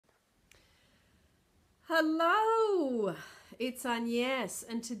Hello, it's Agnes,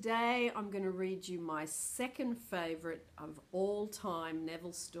 and today I'm going to read you my second favourite of all time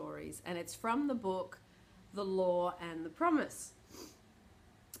Neville stories, and it's from the book The Law and the Promise.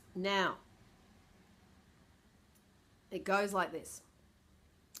 Now, it goes like this.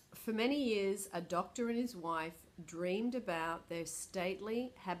 For many years, a doctor and his wife dreamed about their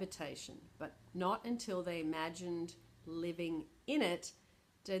stately habitation, but not until they imagined living in it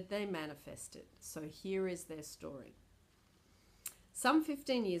did they manifest it. So here is their story. Some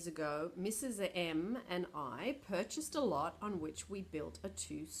 15 years ago, Mrs. M and I purchased a lot on which we built a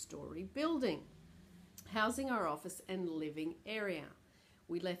 2-story building, housing our office and living area.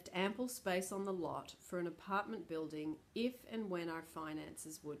 We left ample space on the lot for an apartment building if and when our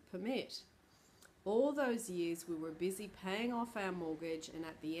finances would permit. All those years we were busy paying off our mortgage, and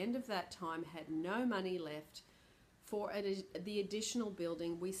at the end of that time had no money left for the additional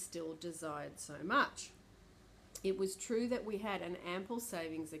building we still desired so much. It was true that we had an ample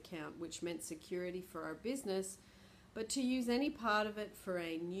savings account, which meant security for our business, but to use any part of it for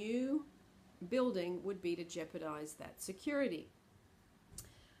a new building would be to jeopardize that security.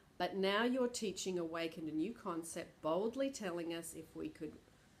 But now your teaching awakened a new concept, boldly telling us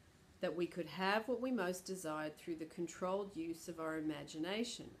that we could have what we most desired through the controlled use of our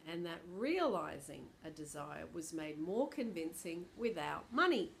imagination, and that realizing a desire was made more convincing without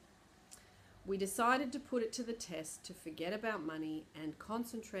money. We decided to put it to the test, to forget about money and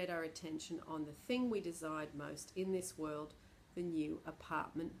concentrate our attention on the thing we desired most in this world, the new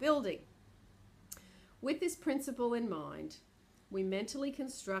apartment building. With this principle in mind, we mentally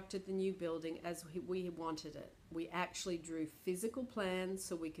constructed the new building as we wanted it. We actually drew physical plans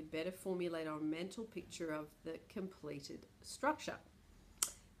so we could better formulate our mental picture of the completed structure,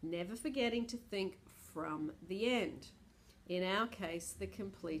 never forgetting to think from the end. In our case, the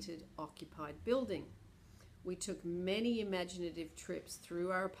completed occupied building. We took many imaginative trips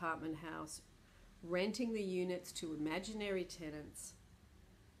through our apartment house, renting the units to imaginary tenants,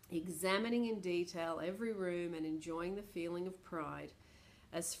 examining in detail every room and enjoying the feeling of pride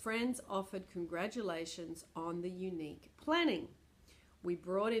as friends offered congratulations on the unique planning. We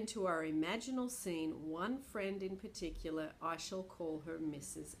brought into our imaginal scene one friend in particular. I shall call her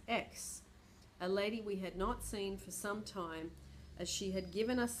Mrs. X, a lady we had not seen for some time, as she had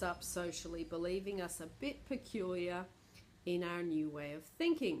given us up socially, believing us a bit peculiar in our new way of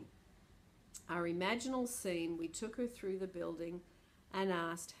thinking. Our imaginal scene, we took her through the building and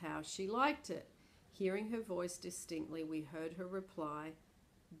asked how she liked it. Hearing her voice distinctly, we heard her reply,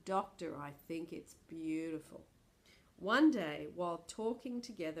 "Doctor, I think it's beautiful." One day, while talking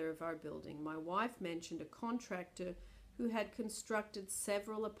together of our building, my wife mentioned a contractor who had constructed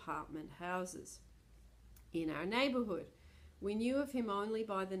several apartment houses in our neighborhood. We knew of him only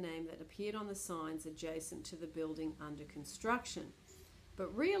by the name that appeared on the signs adjacent to the building under construction,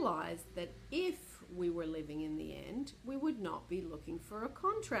 but realized that if we were living in the end, we would not be looking for a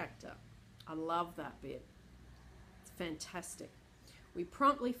contractor. I love that bit. It's fantastic. We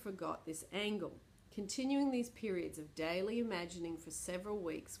promptly forgot this angle. Continuing these periods of daily imagining for several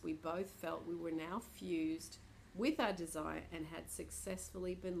weeks, we both felt we were now fused with our desire and had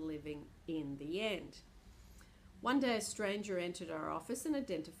successfully been living in the end. One day a stranger entered our office and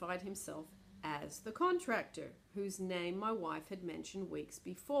identified himself as the contractor, whose name my wife had mentioned weeks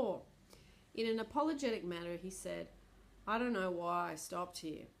before. In an apologetic manner, he said, "I don't know why I stopped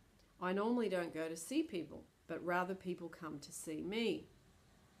here. I normally don't go to see people, but rather people come to see me."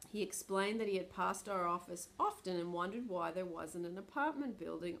 He explained that he had passed our office often and wondered why there wasn't an apartment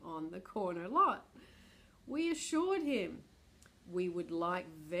building on the corner lot. We assured him we would like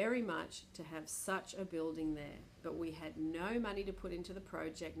very much to have such a building there, but we had no money to put into the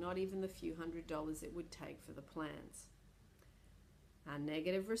project, not even the few $100s it would take for the plans. Our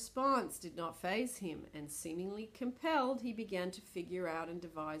negative response did not faze him, and seemingly compelled, he began to figure out and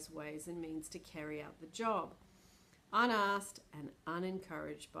devise ways and means to carry out the job, unasked and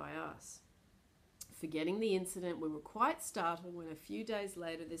unencouraged by us. Forgetting the incident, we were quite startled when a few days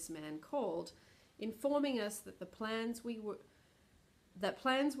later this man called, informing us that plans were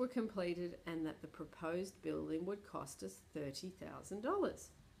completed and that the proposed building would cost us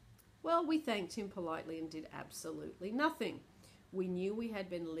 $30,000. Well, we thanked him politely and did absolutely nothing. We knew we had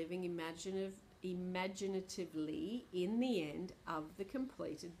been living imaginatively in the end of the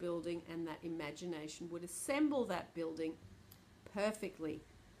completed building, and that imagination would assemble that building perfectly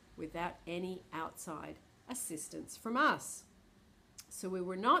without any outside assistance from us. So we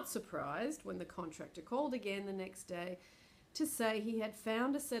were not surprised when the contractor called again the next day to say he had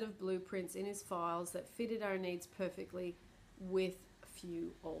found a set of blueprints in his files that fitted our needs perfectly with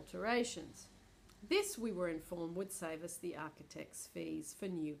few alterations. This, we were informed, would save us the architect's fees for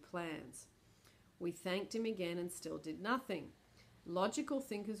new plans. We thanked him again and still did nothing. Logical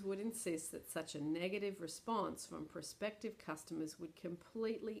thinkers would insist that such a negative response from prospective customers would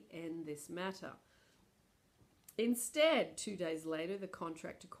completely end this matter. Instead, 2 days later, the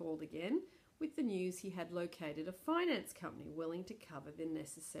contractor called again with the news he had located a finance company willing to cover the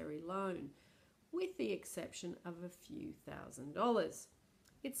necessary loan, with the exception of a few $1,000s.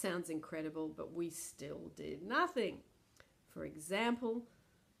 It sounds incredible, but we still did nothing. For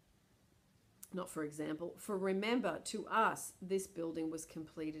remember, to us, this building was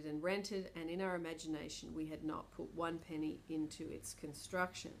completed and rented, and in our imagination, we had not put one penny into its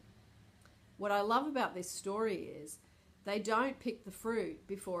construction. What I love about this story is they don't pick the fruit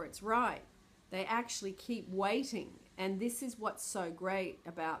before it's ripe. They actually keep waiting, and this is what's so great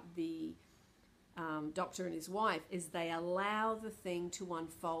about the doctor and his wife, is they allow the thing to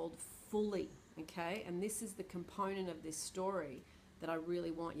unfold fully, okay? And this is the component of this story that I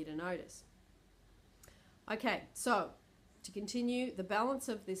really want you to notice. Okay, so to continue, the balance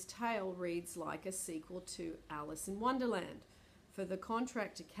of this tale reads like a sequel to Alice in Wonderland. For the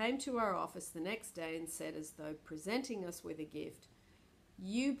contractor came to our office the next day and said, as though presenting us with a gift,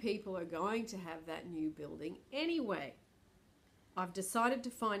 "You people are going to have that new building anyway. I've decided to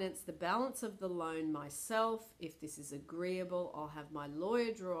finance the balance of the loan myself. If this is agreeable, I'll have my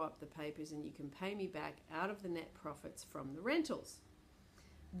lawyer draw up the papers and you can pay me back out of the net profits from the rentals."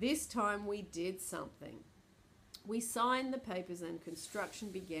 This time we did something. We signed the papers and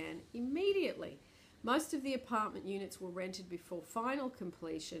construction began immediately. Most of the apartment units were rented before final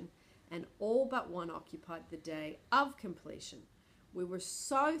completion, and all but one occupied the day of completion. We were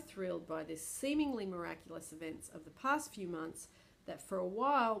so thrilled by this seemingly miraculous events of the past few months that for a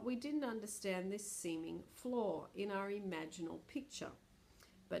while we didn't understand this seeming flaw in our imaginal picture.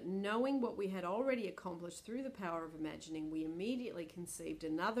 But knowing what we had already accomplished through the power of imagining, we immediately conceived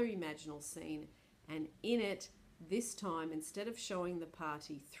another imaginal scene, and in it, this time, instead of showing the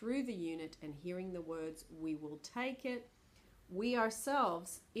party through the unit and hearing the words, "We will take it," we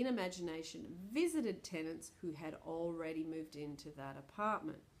ourselves, in imagination, visited tenants who had already moved into that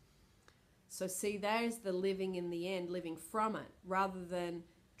apartment. So see, there's the living in the end, living from it. Rather than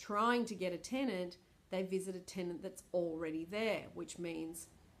trying to get a tenant, they visit a tenant that's already there, which means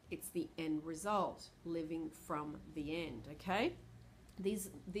it's the end result, living from the end, okay?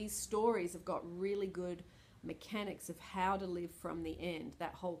 These stories have got really good mechanics of how to live from the end,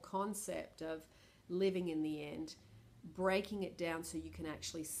 that whole concept of living in the end, breaking it down so you can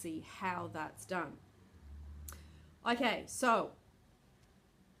actually see how that's done. Okay, so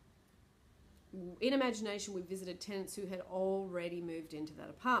in imagination, we visited tenants who had already moved into that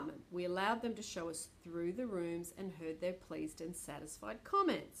apartment. We allowed them to show us through the rooms and heard their pleased and satisfied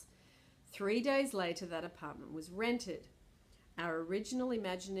comments. 3 days later, that apartment was rented. Our original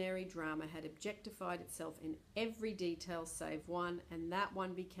imaginary drama had objectified itself in every detail save one, and that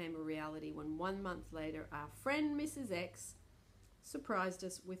one became a reality when 1 month later our friend Mrs. X surprised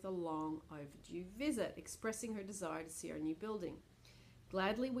us with a long overdue visit, expressing her desire to see our new building.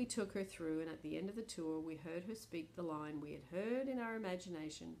 Gladly we took her through, and at the end of the tour we heard her speak the line we had heard in our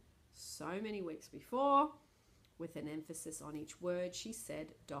imagination so many weeks before. With an emphasis on each word, she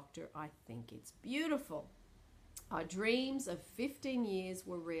said, "Doctor, I think it's beautiful." Our dreams of 15 years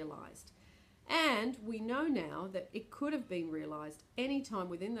were realized, and we know now that it could have been realized any time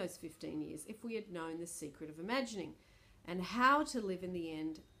within those 15 years if we had known the secret of imagining and how to live in the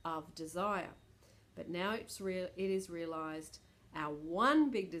end of desire. But now it is realized our one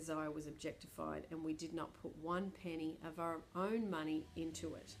big desire was objectified, and we did not put one penny of our own money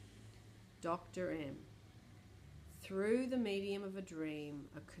into it. Dr. M. Through the medium of a dream,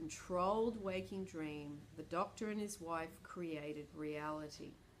 a controlled waking dream, the doctor and his wife created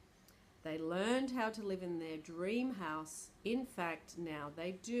reality. They learned how to live in their dream house. In fact, now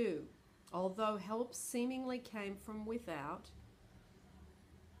they do. Although help seemingly came from without,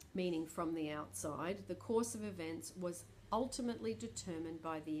 meaning from the outside, the course of events was ultimately determined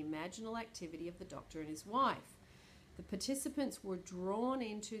by the imaginal activity of the doctor and his wife. The participants were drawn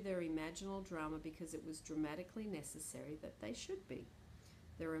into their imaginal drama because it was dramatically necessary that they should be.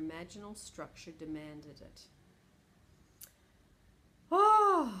 Their imaginal structure demanded it.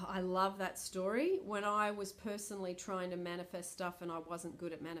 Oh, I love that story. When I was personally trying to manifest stuff and I wasn't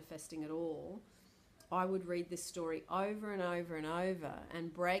good at manifesting at all, I would read this story over and over and over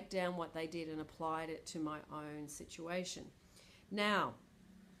and break down what they did and applied it to my own situation. Now,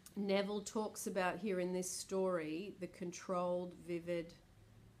 Neville talks about here in this story the controlled, vivid,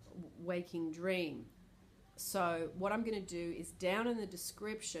 waking dream. So what I'm going to do is down in the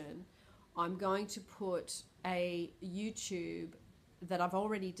description, I'm going to put a YouTube that I've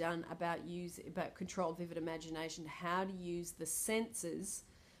already done about controlled vivid imagination, how to use the senses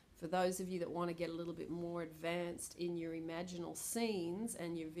for those of you that want to get a little bit more advanced in your imaginal scenes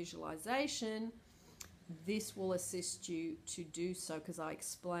and your visualization. This will assist you to do so, because I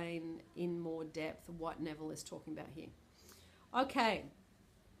explain in more depth what Neville is talking about here. Okay,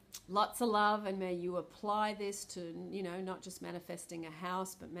 lots of love, and may you apply this to, not just manifesting a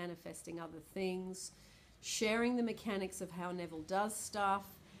house, but manifesting other things, sharing the mechanics of how Neville does stuff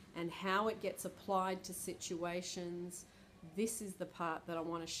and how it gets applied to situations. This is the part that I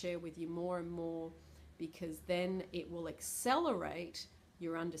want to share with you more and more, because then it will accelerate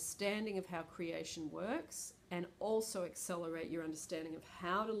your understanding of how creation works, and also accelerate your understanding of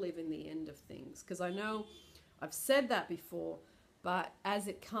how to live in the end of things. Because I know I've said that before, but as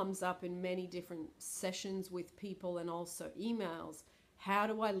it comes up in many different sessions with people and also emails, how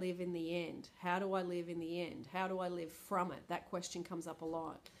do I live in the end? How do I live in the end? How do I live from it? That question comes up a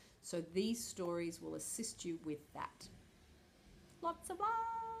lot. So these stories will assist you with that. Lots of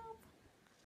love.